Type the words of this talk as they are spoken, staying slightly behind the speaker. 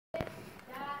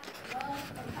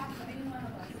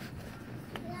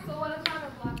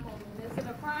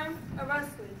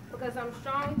exactly. Because I'm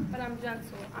strong, but I'm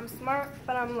gentle. I'm smart,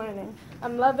 but I'm learning.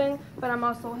 I'm loving, but I'm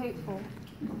also hateful.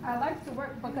 I like to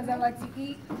work because I like to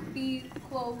eat, feed,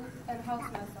 clothe, and house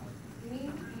myself. Me,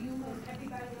 you, and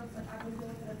everybody else that I've been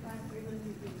doing for the past 300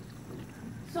 years.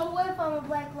 So what if I'm a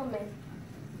black woman?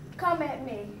 Come at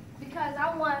me. Because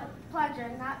I want pleasure,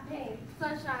 not pain.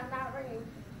 Sunshine, not rain.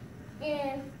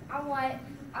 And I want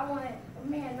a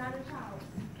man, not a child.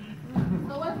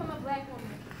 So what if I'm a black woman?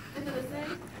 Is it a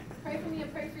sin? Pray for me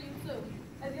and pray for you too.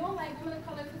 If you don't like women of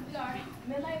color, because we are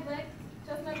midnight black,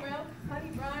 chestnut brown, honey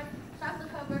brown,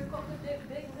 chocolate covered, cocoa dip,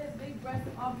 big lip, big breast,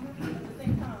 all beautiful at the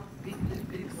same time.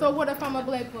 So what if I'm a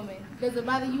black woman? Does it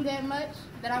bother you that much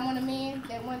that I want a man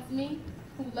that wants me,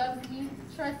 who loves me,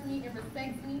 trusts me, and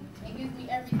respects me, and gives me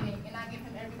everything, and I give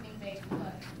him everything back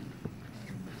plus?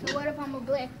 So what if I'm a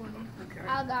black woman?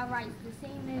 I got rights the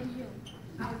same as you.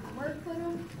 I work for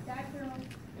them, die for them,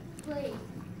 play,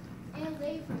 and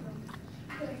lay for them.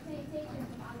 So pay attention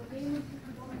to Alabama,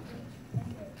 Georgia, and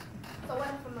this. So what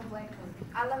if I'm a black woman?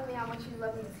 I love me, I want you to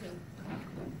love me too.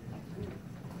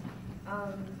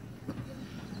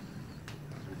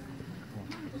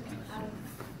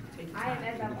 I am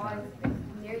as I've always been,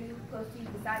 near you, close to you,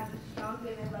 beside you, strong,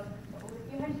 good, and loving. For over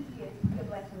 300 years, you're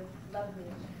blessed with love me.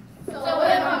 So what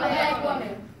if I'm a black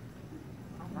woman?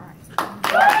 All right.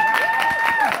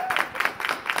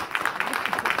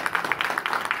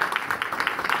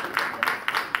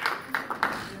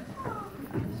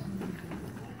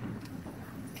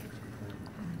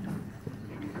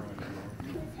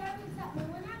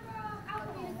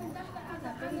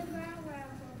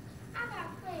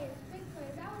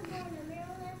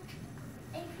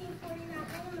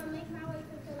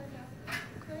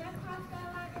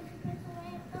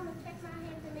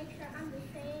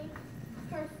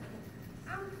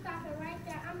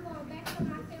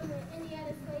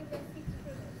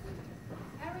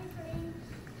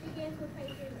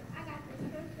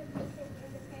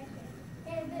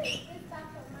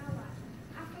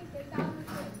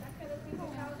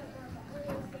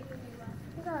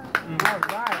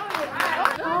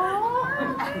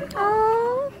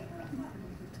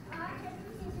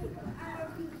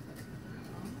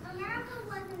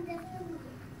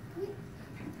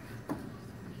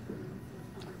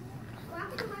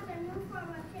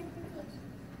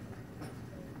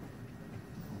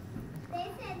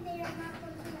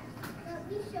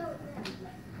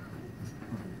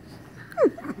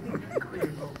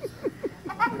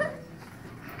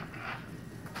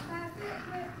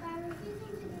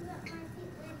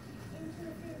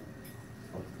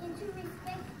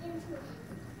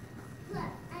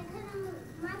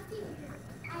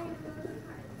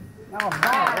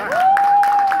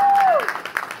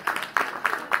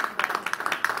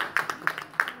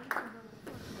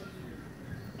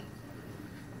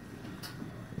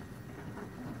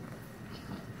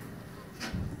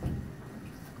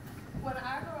 When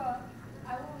I grow up, I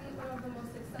will lead one of the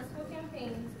most successful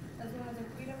campaigns as well as the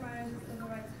Freedom Riders and Civil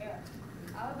Rights era.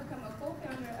 I will become a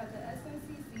co-founder of the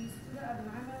SNCC Student of the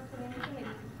Environmental Planning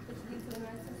Committee, which leads to the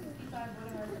 1965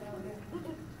 Voting Rights in Alabama.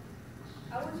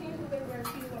 I will change the way we're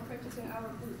receiving or purchasing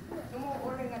our food. No more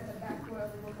ordering at the back door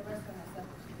of the local restaurant itself.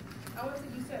 I want to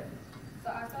be served. So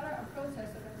I started a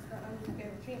protest against the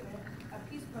unfair treatment, a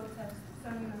peace protest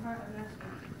serving the heart of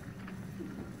Nashville.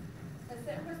 A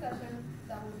set procession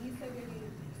that will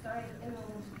desegregate starting in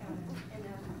Orange County in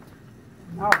Nashville.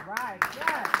 All right.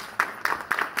 Yes.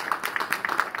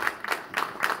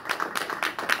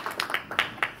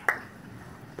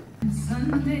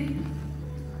 Sunday,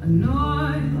 a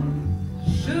noise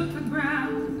shook the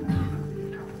ground.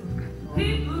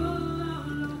 People all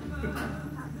over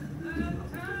the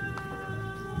town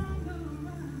around.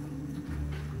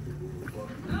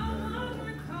 No one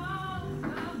recalls the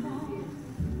warm,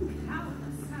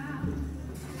 powerless sound.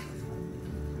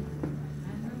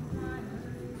 And the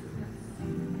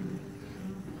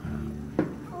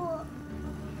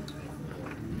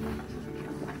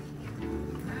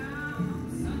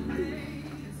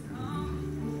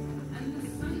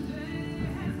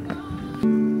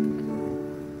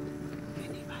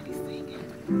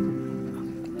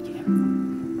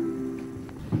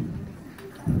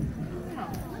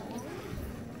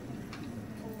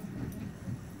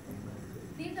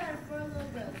These are the 4 little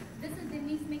girls. This is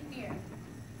Denise McPherson.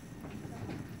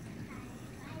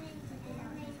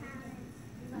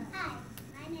 Hi,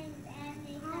 my name is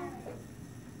Annie Harris.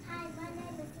 Hi, my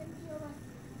name is Cynthia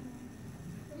Weston.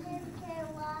 My name is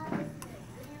Karen Wallace.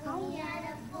 And we are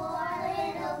the 4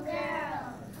 little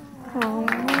girls.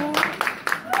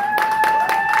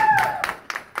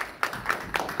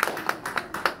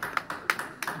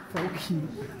 So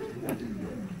cute.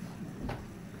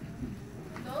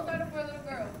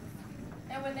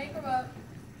 they grow up,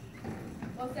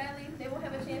 well, sadly, they won't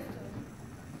have a chance to.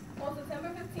 On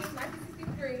September 15,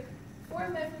 1963, 4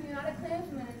 men from the United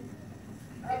Klansmen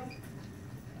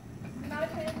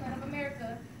of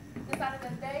America decided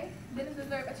that they didn't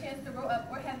deserve a chance to grow up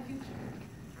or have a future.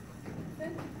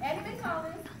 Addie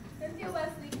McCollins, Cynthia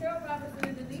Wesley, Carol Robertson,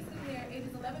 and Denise Lumiere,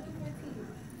 ages 11 to 14,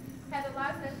 had their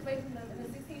lives snatched away from them in the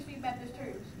 16th Street Baptist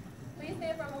Church. Please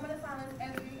stand for a moment of silence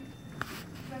as we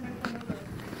remember from the list.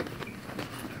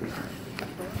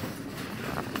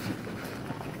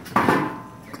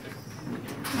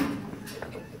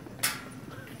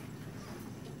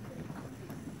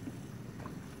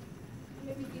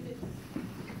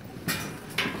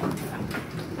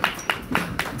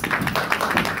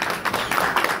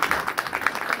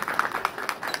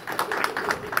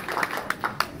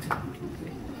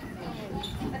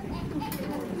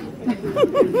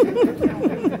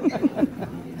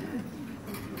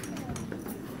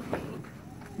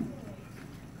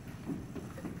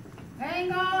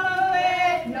 Ain't gonna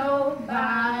let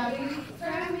nobody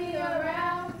turn me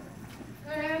around,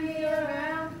 turn me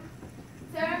around,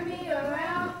 turn me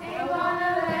around. Ain't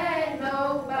gonna let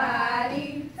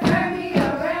nobody turn me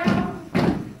around,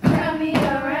 turn me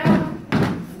around,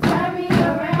 turn me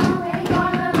around. Ain't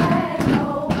gonna let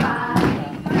nobody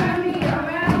turn me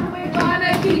around. We're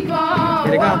gonna keep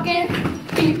on walking,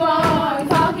 keep on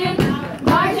talking,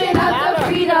 marching up to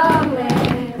freedom land.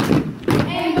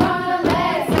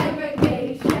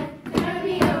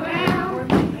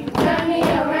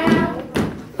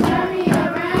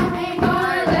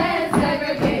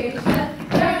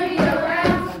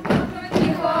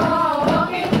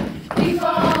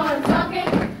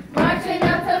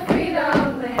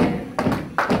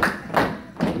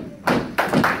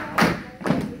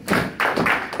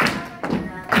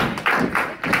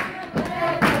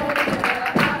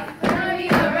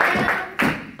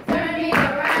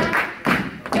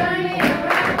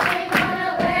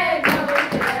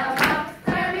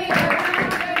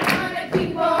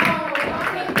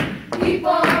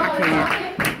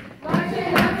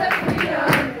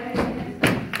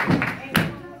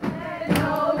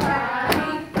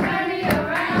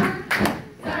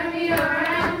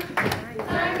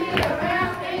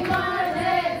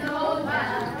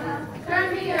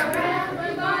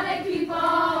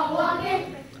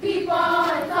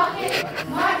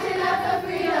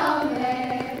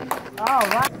 All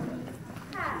right.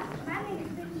 Hi, my name is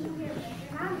Vicky Harris,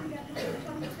 and I'm the deputy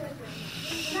from the church.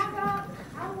 When I grow up,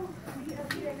 I will be a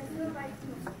leader in the civil rights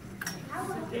movement. I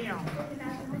will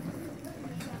organize the Mississippi.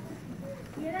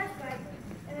 Yeah, that's right.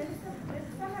 And in the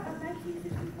summer of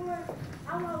 1964,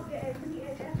 I will get as many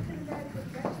as African Americans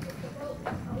registered to vote,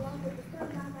 along with the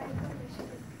some non-white women.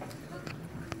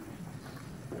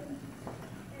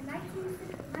 In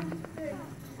 1930,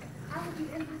 I will be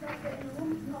introduced in the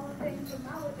Women's Hall of Fame for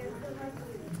my work as civil rights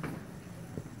leader.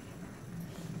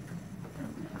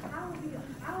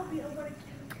 I will be awarded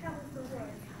countless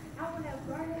awards. I will have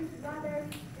gardens,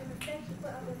 libraries, and a statue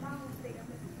for the Mama State of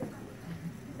Mississippi.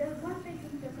 There's one thing you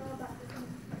need to know about this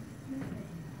movement,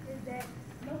 is that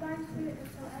nobody's spirit is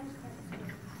so abstract.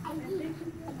 And big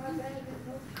people are better than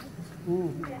those people.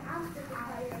 And I'm sick and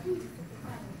tired of being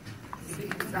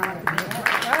sick and tired. Go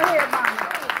ahead, Mama.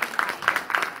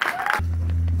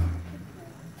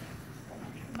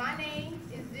 My name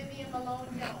is Vivian Malone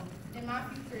Jones, and my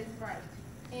future is bright.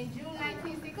 In June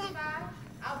 1965,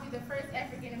 I'll be the first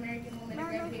African American woman to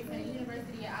graduate from the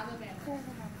University of Alabama.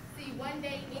 See, one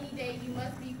day, any day, you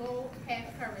must be bold,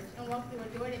 have courage, and walk through a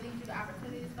door that leads you to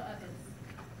opportunities for others.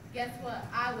 Guess what?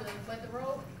 I will, but the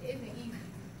road isn't easy.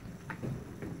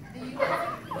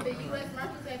 The U.S.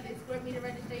 Marshals have to escort me to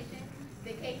registration.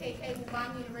 The KKK will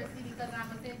bomb university because I'm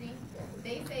attending.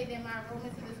 They say that my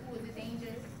enrollment to the school is a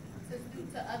danger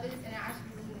to others, and I should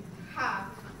be removed. Ha!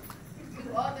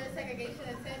 Through all the segregation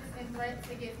attempts and threats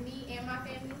against me and my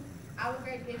family, I will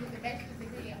graduate with a bachelor's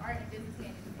degree in art and business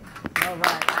management. All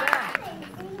right.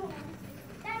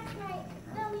 That's right.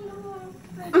 Don't need no more.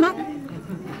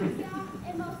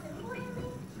 And most importantly,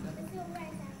 the civil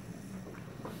rights act.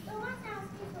 So my town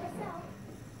speaks for itself.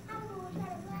 I'm going to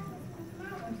try to blacklist me from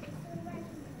my work in the civil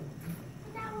rights movement.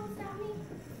 But that won't stop me.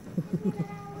 It's me that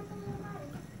I don't want to know about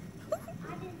it.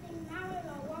 I didn't think Maryland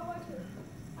or World War II.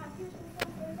 My future was so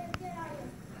good that good I was.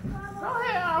 Go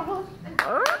ahead, Alpha.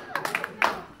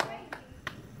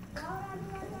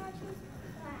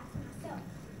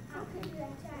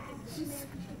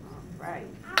 Right.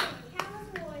 I was countless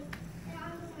awards, and I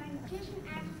was my magician,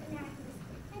 actress,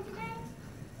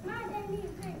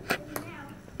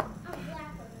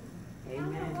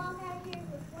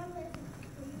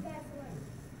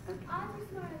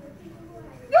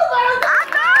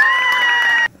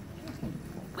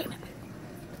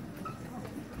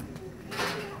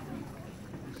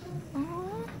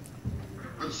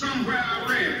 But somewhere I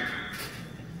read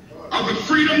of the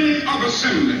freedom of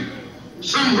assembly.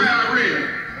 Somewhere I read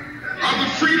of the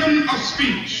freedom of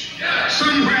speech.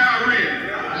 Somewhere I read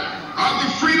of the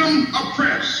freedom of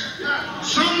press.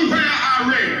 Somewhere I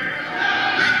read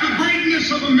that the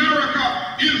greatness of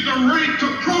America is the right to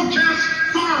protest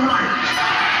far right.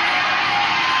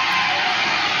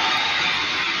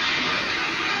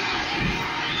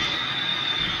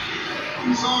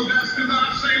 And so just as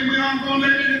I say we aren't going to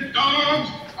let any dogs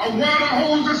or water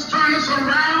hoses turn us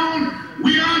around,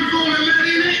 we aren't going to let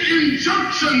any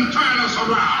injunction turn us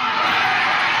around.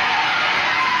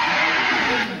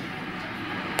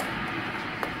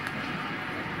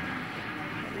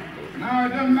 Now, it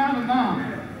doesn't matter now.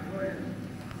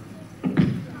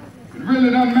 It really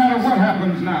doesn't matter what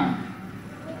happens now.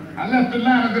 I left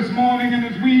Atlanta this morning, and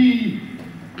as we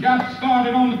got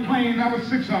started on the plane, there were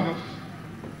 6 of us.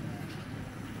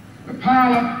 The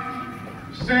pilot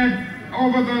said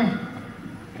over the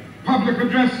public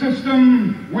address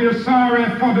system, "We're sorry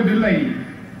for the delay,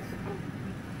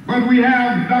 but we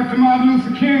have Dr. Martin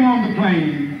Luther King on the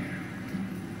plane,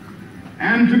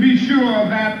 and to be sure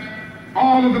that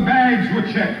all of the bags were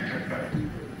checked,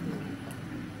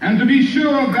 and to be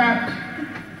sure that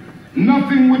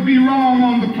nothing would be wrong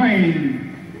on the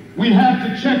plane, we had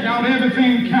to check out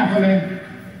everything carefully,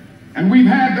 and we've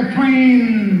had the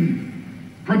plane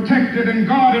protected and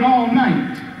guarded all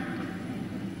night."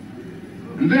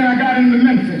 And then I got into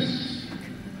Memphis,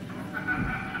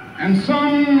 and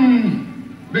some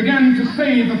began to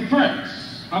say the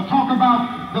threats, or talk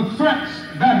about the threats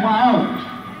that were out,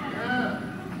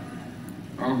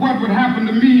 or what would happen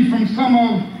to me from some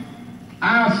of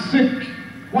our sick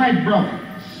white brothers.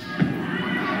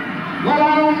 Well,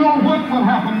 I don't know what will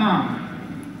happen now.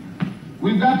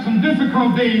 We've got some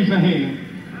difficult days ahead.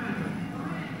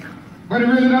 But it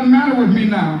really doesn't matter with me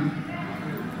now,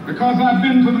 because I've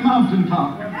been to the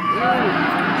mountaintop. And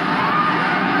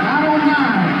I don't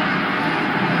mind.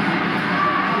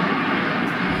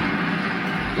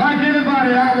 Like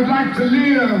anybody, I would like to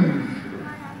live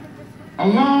a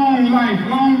long life.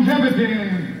 Longevity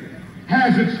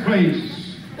has its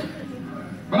place.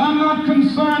 But I'm not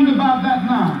concerned about that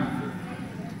now.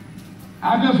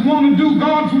 I just want to do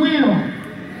God's will.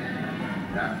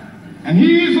 And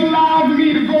He's allowed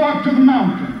me to go up to the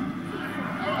mountain.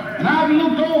 And I've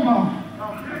looked over,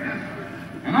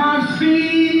 and I've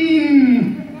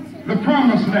seen the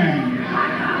promised land.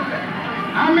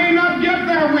 I may not get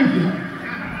there with you,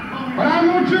 but I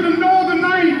want you to know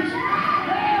tonight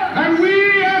that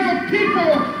we as a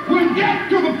people will get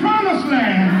to the promised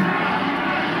land.